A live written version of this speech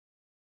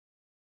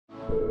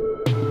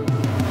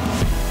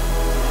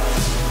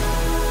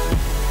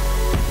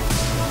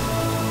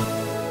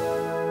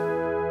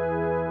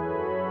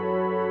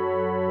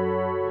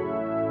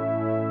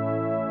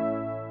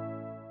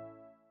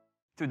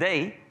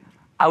Today,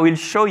 I will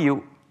show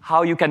you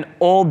how you can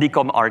all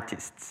become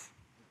artists.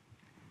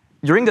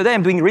 During the day,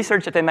 I'm doing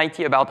research at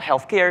MIT about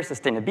healthcare,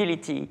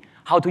 sustainability,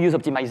 how to use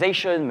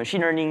optimization,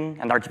 machine learning,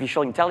 and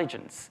artificial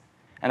intelligence.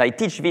 And I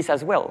teach this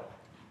as well.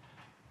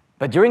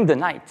 But during the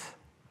night,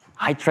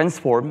 I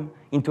transform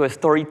into a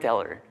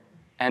storyteller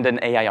and an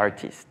AI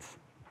artist.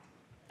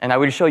 And I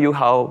will show you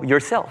how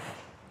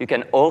yourself, you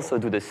can also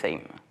do the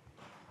same.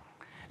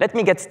 Let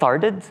me get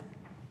started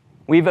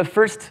with a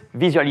first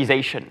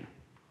visualization.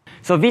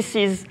 So this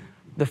is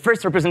the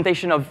first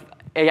representation of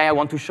AI I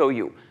want to show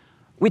you.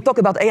 We talk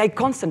about AI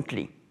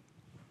constantly.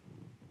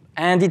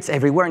 And it's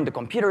everywhere in the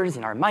computers,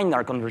 in our mind, in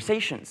our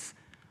conversations.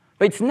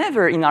 But it's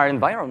never in our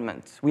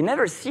environment. We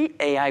never see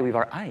AI with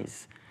our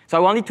eyes. So I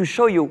wanted to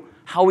show you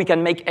how we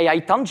can make AI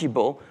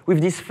tangible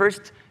with this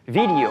first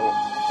video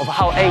of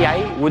how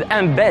AI would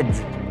embed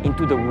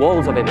into the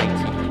walls of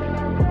MIT.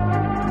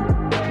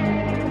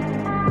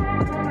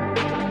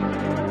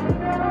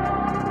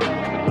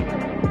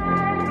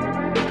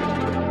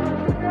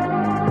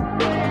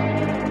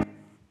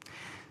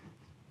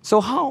 So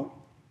how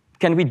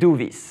can we do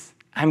this?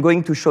 I'm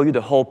going to show you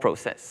the whole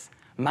process.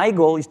 My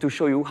goal is to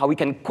show you how we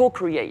can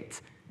co-create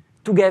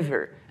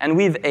together and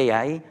with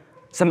AI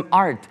some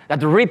art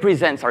that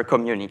represents our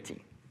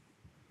community.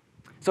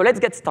 So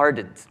let's get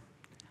started.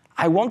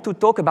 I want to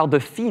talk about the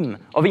theme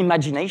of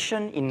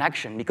imagination in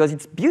action because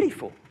it's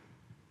beautiful.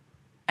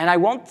 And I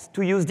want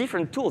to use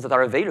different tools that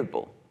are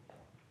available.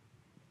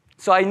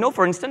 So I know,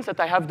 for instance, that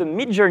I have the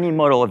Midjourney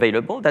model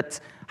available that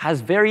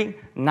has very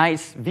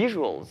nice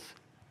visuals.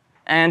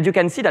 And you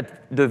can see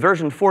that the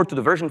version 4 to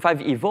the version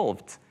 5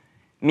 evolved,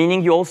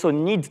 meaning you also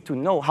need to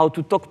know how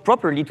to talk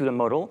properly to the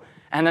model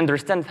and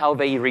understand how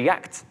they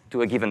react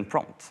to a given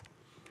prompt.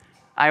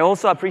 I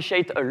also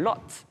appreciate a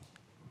lot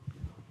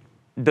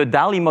the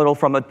DALL-E model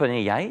from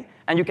OpenAI,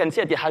 and you can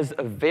see that it has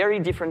a very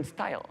different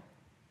style.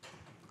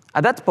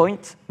 At that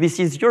point, this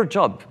is your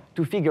job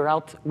to figure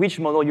out which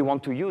model you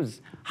want to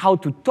use, how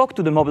to talk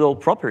to the model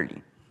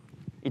properly.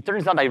 It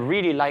turns out I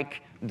really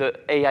like the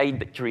AI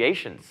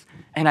creations,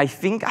 and I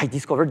think I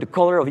discovered the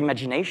color of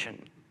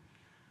imagination.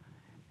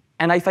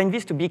 And I find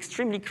this to be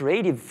extremely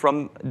creative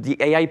from the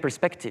AI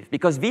perspective,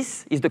 because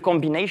this is the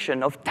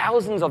combination of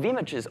thousands of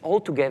images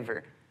all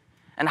together,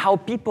 and how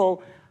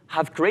people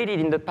have created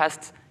in the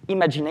past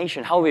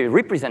imagination, how we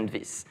represent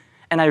this.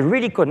 And I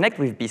really connect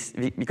with this,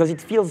 because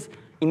it feels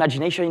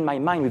imagination in my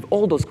mind with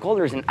all those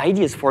colors and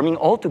ideas forming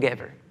all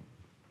together.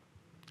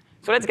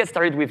 So let's get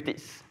started with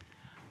this.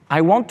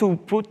 I want to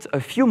put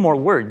a few more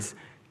words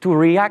to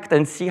react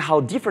and see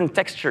how different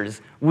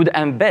textures would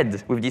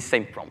embed with this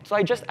same prompt. So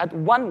I just add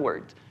one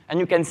word, and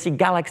you can see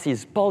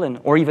galaxies, pollen,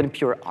 or even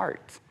pure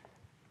art.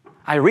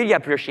 I really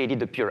appreciated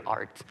the pure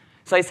art.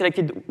 So I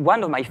selected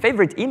one of my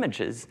favorite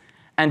images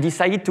and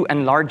decided to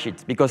enlarge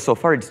it, because so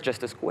far it's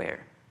just a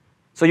square.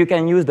 So you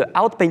can use the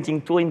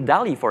outpainting tool in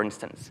DALL-E, for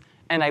instance.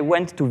 And I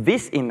went to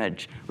this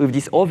image with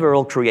this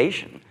overall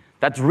creation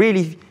that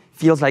really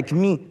feels like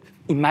me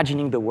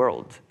imagining the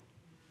world.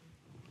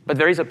 But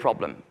there is a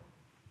problem.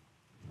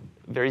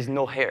 There is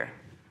no hair.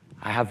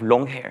 I have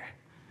long hair.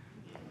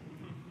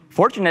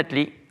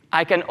 Fortunately,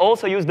 I can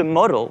also use the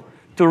model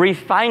to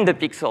refine the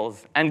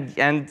pixels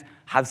and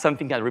have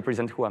something that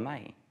represents who am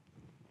I.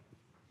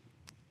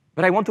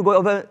 But I want to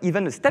go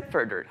even a step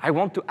further. I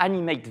want to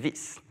animate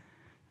this.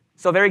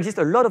 So there exist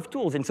a lot of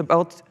tools. It's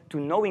about to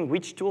knowing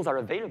which tools are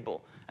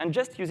available. And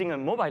just using a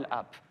mobile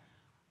app,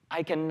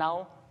 I can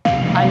now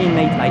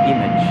animate my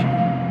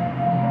image.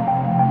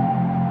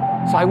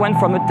 So I went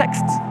from a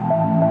text,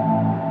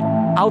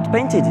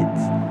 outpainted it,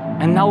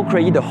 and now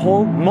created a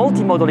whole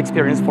multimodal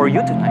experience for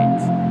you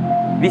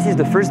tonight. This is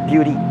the first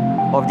beauty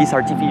of this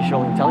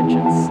artificial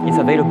intelligence. It's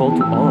available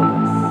to all of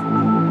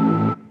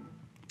us.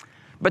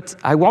 But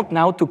I want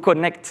now to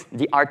connect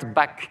the art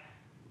back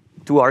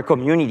to our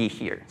community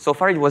here. So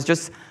far, it was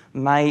just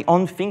my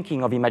own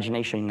thinking of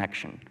imagination in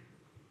action.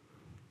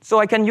 So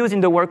I can use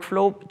in the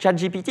workflow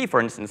ChatGPT,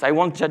 for instance. I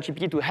want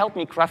ChatGPT to help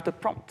me craft a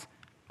prompt.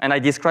 And I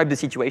describe the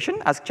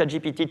situation, ask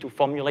ChatGPT to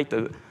formulate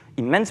an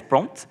immense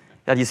prompt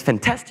that is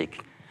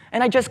fantastic.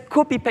 And I just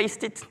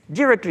copy-paste it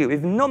directly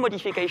with no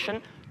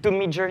modification to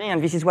Midjourney,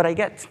 and this is what I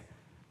get.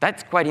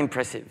 That's quite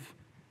impressive.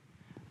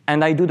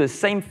 And I do the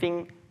same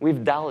thing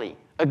with DALL-E.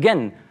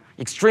 Again,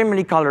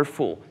 extremely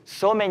colorful,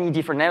 so many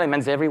different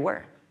elements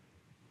everywhere.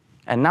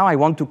 And now I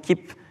want to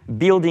keep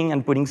building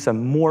and putting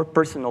some more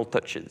personal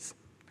touches.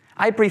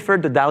 I prefer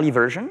the DALL-E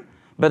version,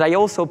 but I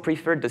also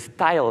prefer the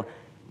style,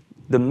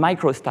 the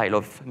micro style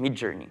of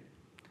Midjourney.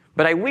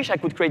 But I wish I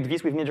could create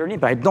this with Midjourney,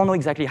 but I don't know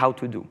exactly how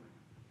to do.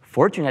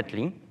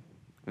 Fortunately,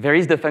 there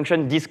is the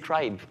function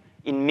describe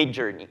in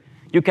Midjourney.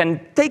 You can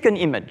take an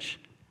image,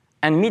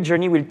 and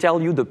Midjourney will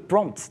tell you the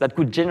prompts that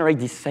could generate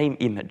this same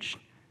image.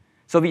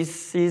 So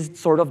this is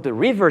sort of the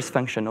reverse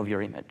function of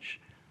your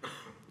image.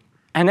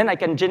 And then I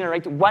can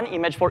generate one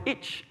image for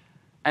each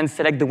and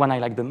select the one I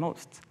like the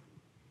most.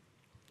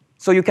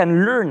 So you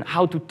can learn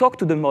how to talk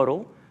to the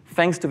model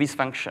thanks to this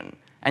function.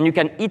 And you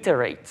can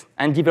iterate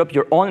and develop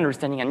your own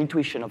understanding and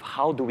intuition of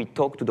how do we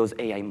talk to those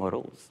AI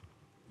models.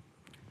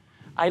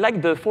 I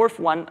like the fourth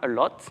one a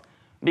lot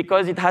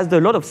because it has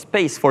a lot of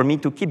space for me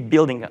to keep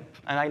building up.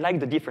 And I like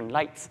the different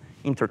lights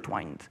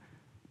intertwined.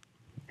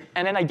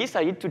 And then I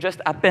decided to just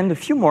append a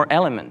few more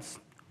elements.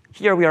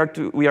 Here we are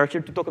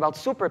here to talk about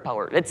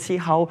superpower. Let's see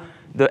how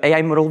the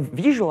AI model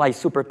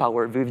visualizes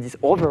superpower with this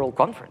overall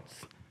conference.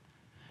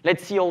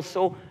 Let's see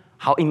also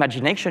how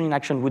imagination in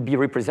action would be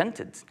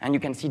represented. And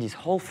you can see this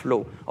whole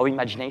flow of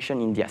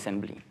imagination in the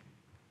assembly.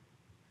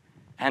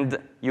 And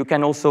you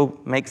can also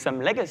make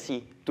some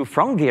legacy to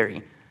Frank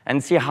Gehry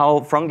and see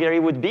how Frank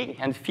Gehry would be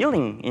and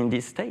feeling in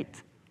this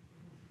state.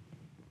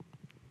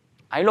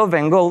 I love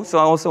Van Gogh, so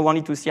I also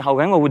wanted to see how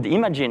Van Gogh would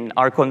imagine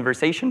our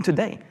conversation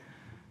today.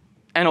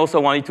 And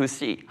also wanted to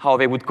see how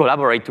they would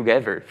collaborate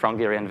together, Frank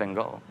Gehry and Van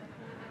Gogh.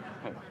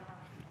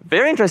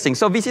 Very interesting.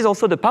 So this is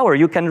also the power.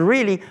 You can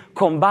really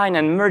combine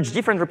and merge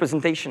different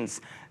representations.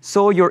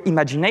 So your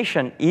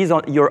imagination is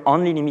your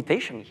only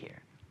limitation here.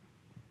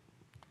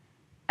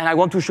 And I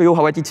want to show you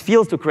how it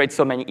feels to create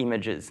so many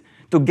images.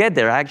 To get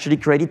there, I actually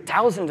created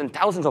thousands and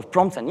thousands of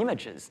prompts and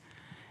images.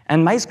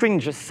 And my screen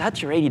just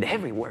saturated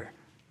everywhere.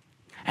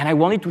 And I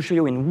wanted to show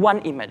you in one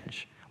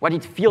image what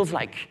it feels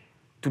like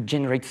to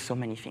generate so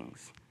many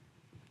things.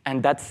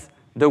 And that's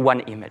the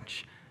one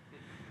image.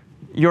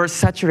 You're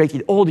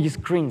saturated, all these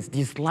screens,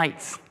 these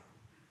lights.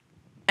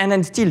 And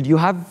then still, you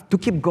have to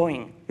keep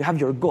going. You have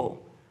your goal.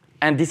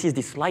 And this is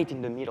this light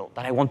in the middle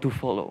that I want to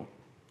follow.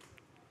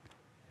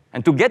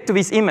 And to get to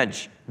this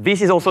image,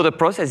 this is also the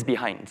process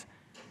behind.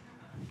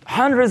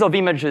 Hundreds of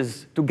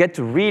images to get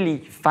to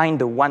really find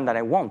the one that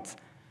I want.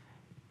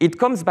 It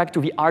comes back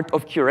to the art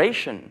of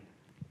curation.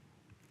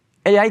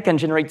 AI can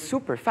generate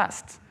super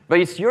fast, but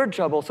it's your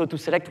job also to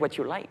select what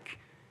you like.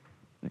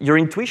 Your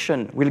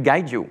intuition will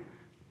guide you.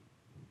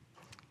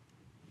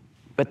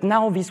 But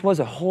now this was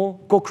a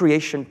whole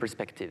co-creation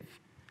perspective.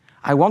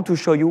 I want to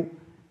show you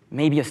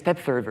maybe a step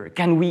further.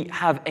 Can we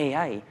have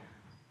AI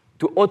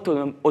to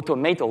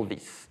automate all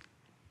this?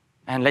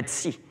 And let's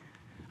see.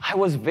 I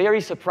was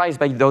very surprised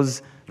by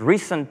those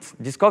recent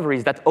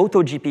discoveries that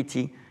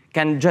AutoGPT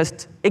can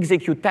just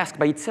execute tasks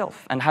by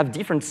itself and have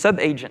different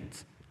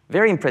sub-agents.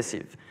 Very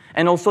impressive.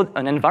 And also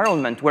an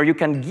environment where you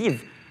can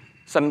give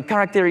some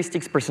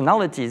characteristics,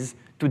 personalities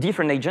to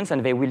different agents,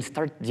 and they will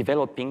start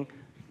developing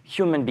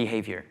human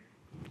behavior.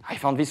 I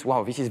found this,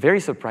 wow, this is very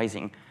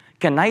surprising.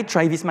 Can I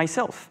try this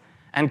myself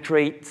and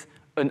create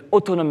an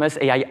autonomous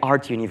AI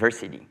art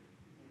university?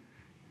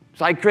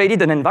 So I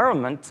created an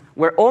environment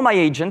where all my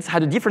agents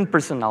had a different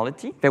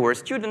personality. There were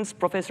students,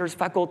 professors,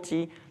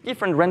 faculty,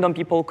 different random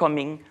people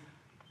coming.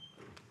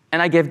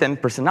 And I gave them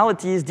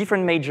personalities,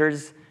 different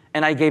majors,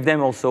 and I gave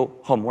them also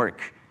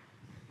homework.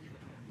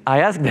 I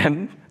asked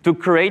them to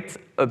create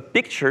a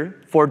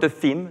picture for the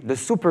theme, the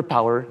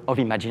superpower of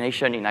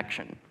imagination in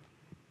action.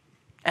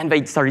 And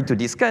they started to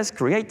discuss,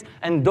 create,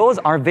 and those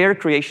are their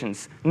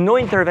creations. No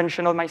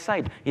intervention on my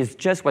side. It's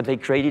just what they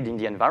created in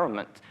the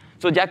environment.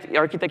 So the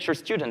architecture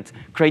student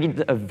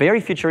created a very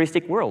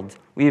futuristic world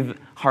with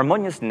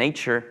harmonious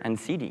nature and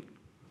city.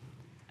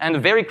 And a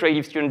very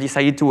creative student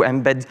decided to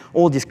embed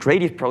all this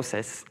creative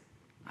process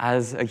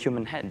as a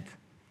human head.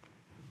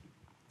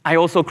 I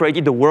also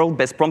created the world's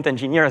best prompt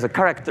engineer as a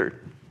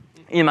character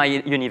in my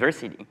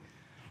university.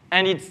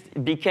 And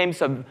it became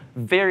some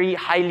very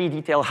highly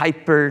detailed,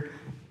 hyper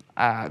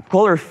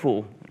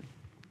colorful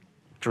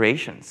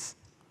creations.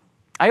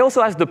 I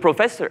also asked the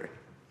professor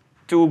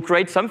to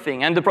create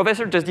something, and the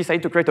professor just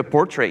decided to create a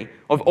portrait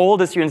of all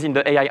the students in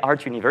the AI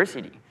Art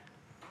University.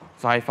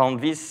 So I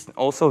found this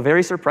also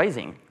very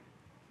surprising.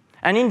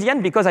 And in the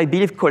end, because I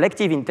believe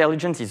collective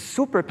intelligence is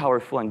super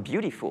powerful and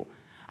beautiful,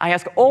 I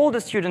asked all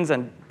the students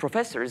and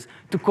professors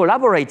to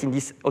collaborate in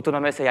this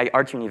autonomous AI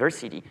Art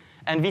University.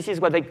 And this is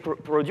what they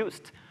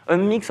produced, a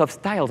mix of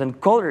styles and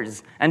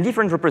colors and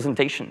different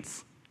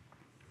representations.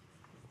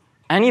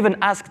 And even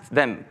asked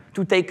them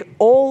to take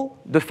all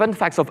the fun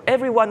facts of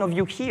every one of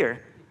you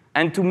here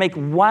and to make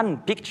one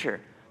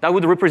picture that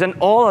would represent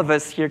all of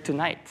us here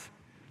tonight.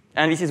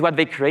 And this is what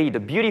they created, a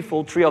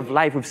beautiful tree of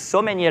life with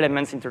so many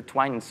elements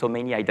intertwined and so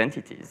many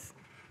identities.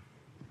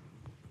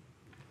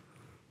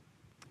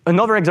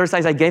 Another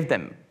exercise I gave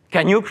them,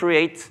 can you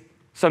create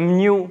some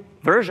new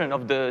version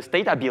of the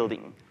Stata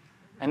building?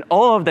 And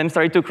all of them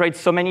started to create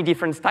so many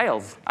different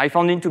styles. I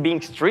found it to be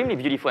extremely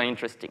beautiful and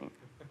interesting.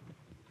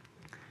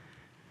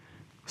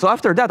 So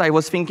after that, I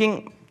was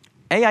thinking,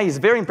 AI is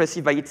very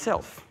impressive by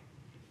itself.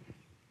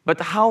 But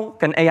how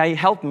can AI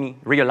help me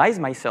realize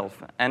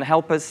myself and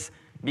help us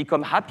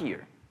become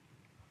happier?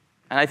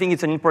 And I think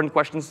it's an important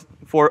question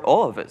for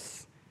all of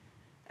us.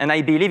 And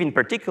I believe in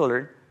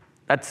particular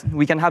that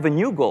we can have a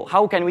new goal.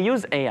 How can we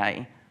use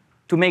AI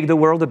to make the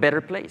world a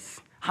better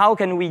place? How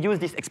can we use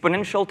this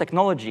exponential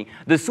technology,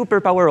 the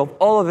superpower of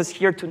all of us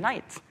here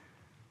tonight,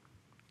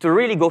 to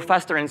really go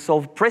faster and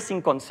solve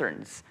pressing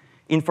concerns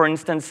in, for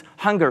instance,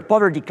 hunger,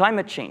 poverty,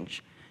 climate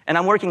change? And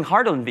I'm working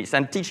hard on this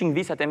and teaching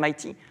this at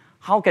MIT.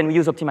 How can we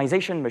use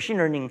optimization, machine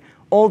learning,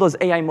 all those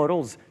AI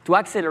models to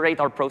accelerate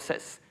our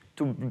process,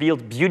 to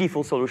build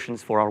beautiful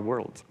solutions for our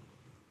world?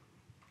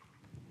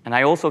 And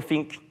I also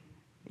think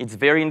it's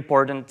very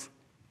important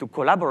to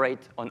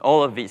collaborate on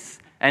all of this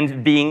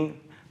and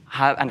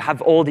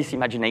have all this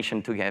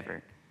imagination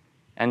together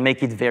and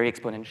make it very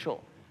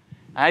exponential.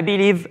 I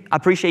believe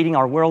appreciating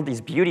our world is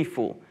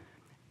beautiful.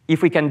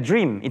 If we can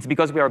dream, it's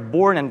because we are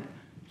born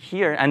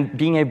here and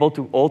being able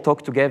to all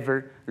talk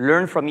together,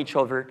 learn from each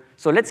other.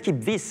 So let's keep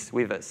this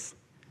with us.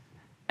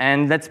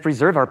 And let's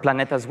preserve our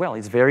planet as well.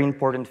 It's a very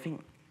important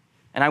thing.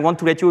 And I want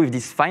to let you with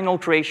this final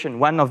creation,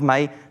 one of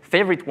my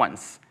favorite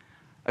ones.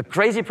 A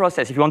crazy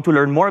process. If you want to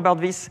learn more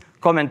about this,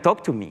 come and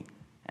talk to me.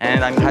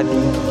 And I'm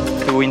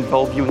happy to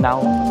involve you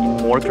now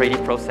in more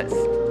creative process.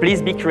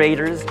 Please be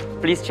creators,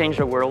 please change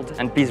the world,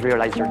 and please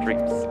realize your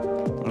dreams.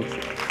 Thank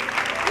you.